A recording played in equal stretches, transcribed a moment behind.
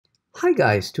Hi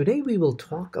guys, today we will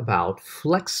talk about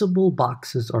flexible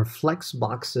boxes or flex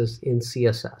boxes in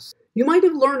CSS. You might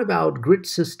have learned about grid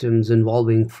systems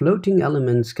involving floating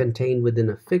elements contained within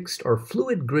a fixed or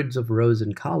fluid grids of rows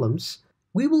and columns.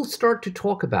 We will start to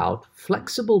talk about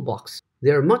flexible boxes.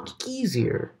 They are much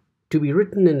easier to be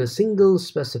written in a single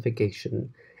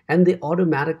specification, and they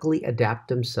automatically adapt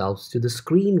themselves to the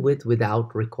screen width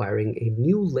without requiring a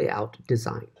new layout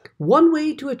design. One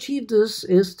way to achieve this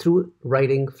is through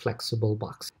writing flexible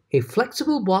boxes. A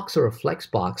flexible box or a flex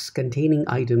box containing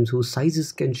items whose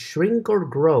sizes can shrink or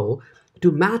grow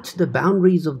to match the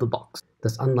boundaries of the box.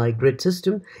 Thus, unlike grid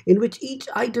system, in which each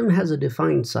item has a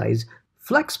defined size,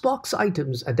 Flexbox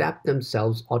items adapt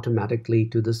themselves automatically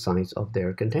to the size of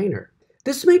their container.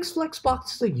 This makes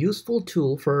Flexbox a useful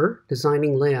tool for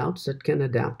designing layouts that can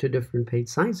adapt to different page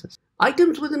sizes.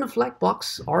 Items within a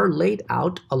Flexbox are laid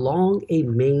out along a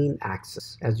main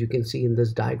axis, as you can see in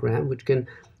this diagram, which can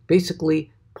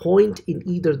basically point in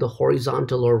either the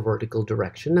horizontal or vertical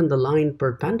direction, and the line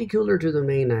perpendicular to the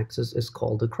main axis is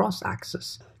called the cross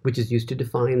axis, which is used to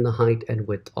define the height and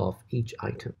width of each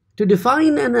item. To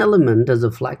define an element as a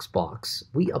Flexbox,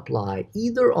 we apply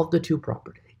either of the two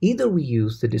properties. Either we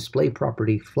use the display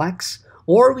property flex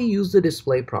or we use the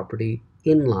display property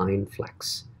inline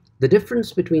flex. The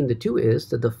difference between the two is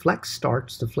that the flex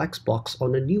starts the flexbox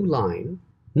on a new line,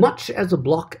 much as a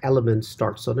block element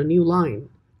starts on a new line,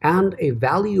 and a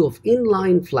value of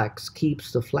inline flex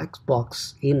keeps the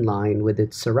flexbox in line with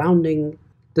its surrounding.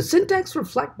 The syntax for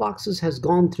flexboxes has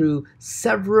gone through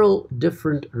several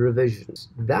different revisions.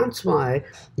 That's why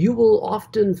you will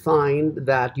often find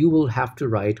that you will have to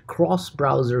write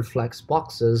cross-browser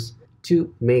flexboxes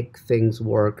to make things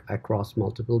work across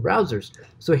multiple browsers.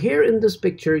 So here in this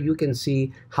picture, you can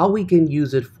see how we can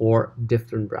use it for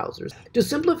different browsers. To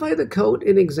simplify the code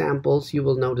in examples, you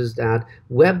will notice that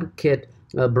WebKit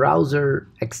browser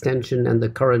extension and the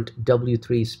current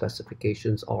W3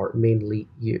 specifications are mainly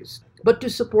used. But to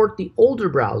support the older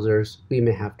browsers, we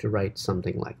may have to write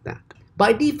something like that.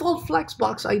 By default,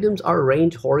 Flexbox items are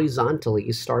arranged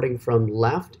horizontally, starting from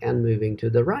left and moving to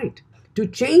the right. To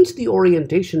change the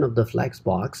orientation of the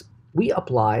Flexbox, we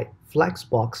apply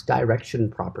Flexbox direction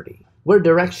property, where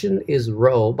direction is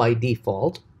row by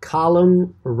default,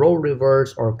 column, row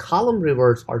reverse, or column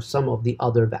reverse are some of the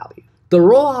other values. The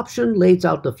row option lays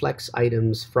out the flex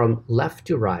items from left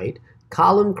to right.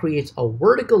 Column creates a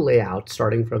vertical layout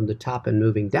starting from the top and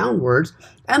moving downwards,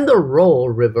 and the row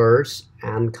reverse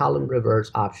and column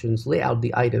reverse options lay out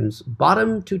the items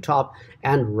bottom to top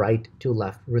and right to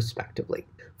left respectively.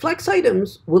 Flex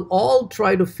items will all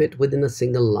try to fit within a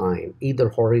single line, either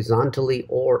horizontally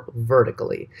or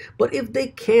vertically. But if they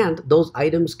can't, those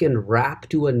items can wrap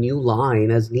to a new line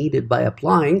as needed by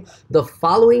applying the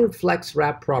following flex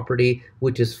wrap property,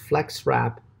 which is flex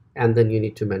wrap, and then you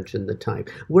need to mention the type,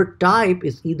 where type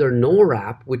is either no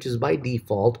wrap, which is by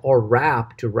default, or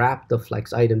wrap to wrap the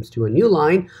flex items to a new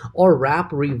line, or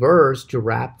wrap reverse to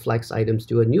wrap flex items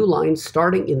to a new line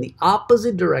starting in the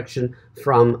opposite direction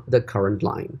from the current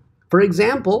line. For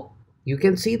example, you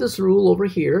can see this rule over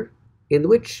here, in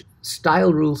which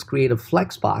style rules create a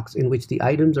flex box in which the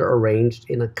items are arranged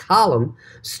in a column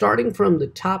starting from the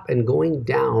top and going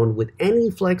down with any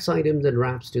flex items and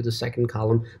wraps to the second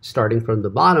column starting from the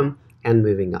bottom and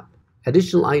moving up.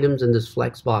 Additional items in this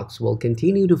flex box will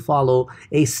continue to follow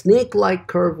a snake-like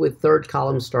curve with third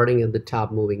column starting at the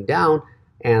top moving down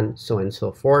and so on and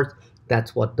so forth.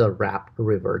 That's what the wrap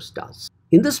reverse does.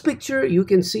 In this picture, you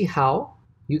can see how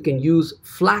you can use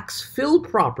flex fill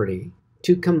property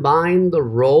to combine the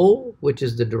row, which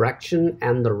is the direction,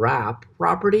 and the wrap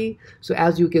property. So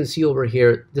as you can see over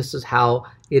here, this is how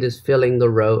it is filling the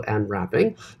row and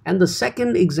wrapping. And the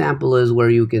second example is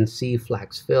where you can see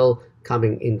flex fill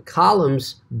coming in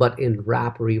columns, but in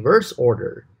wrap reverse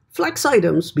order. Flex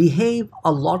items behave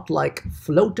a lot like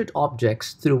floated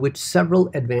objects through which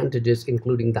several advantages,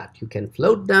 including that you can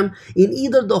float them in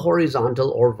either the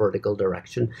horizontal or vertical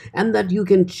direction, and that you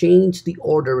can change the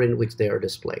order in which they are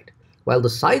displayed. While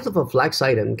the size of a flex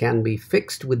item can be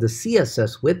fixed with the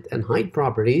CSS width and height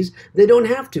properties, they don't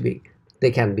have to be.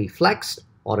 They can be flexed,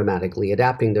 automatically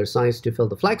adapting their size to fill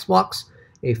the flex box.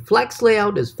 A flex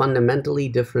layout is fundamentally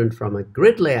different from a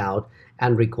grid layout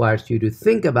and requires you to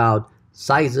think about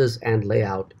sizes and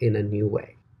layout in a new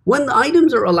way. When the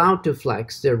items are allowed to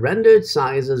flex, their rendered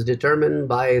size is determined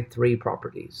by three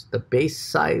properties: the base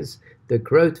size, the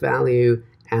growth value,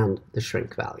 and the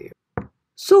shrink value.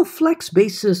 So flex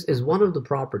basis is one of the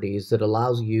properties that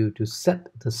allows you to set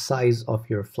the size of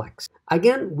your flex.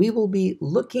 Again, we will be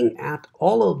looking at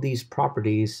all of these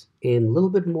properties in a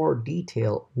little bit more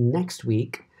detail next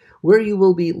week, where you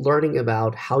will be learning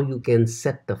about how you can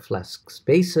set the flex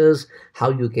spaces, how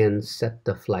you can set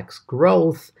the flex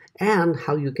growth, and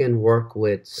how you can work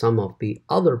with some of the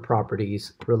other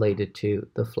properties related to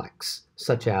the flex,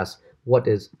 such as what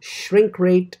is shrink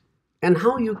rate and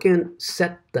how you can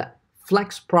set the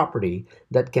flex property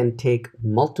that can take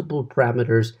multiple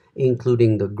parameters,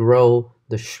 including the grow,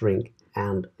 the shrink,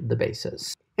 and the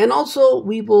basis. And also,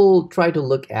 we will try to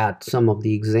look at some of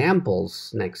the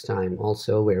examples next time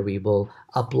also, where we will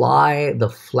apply the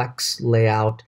flex layout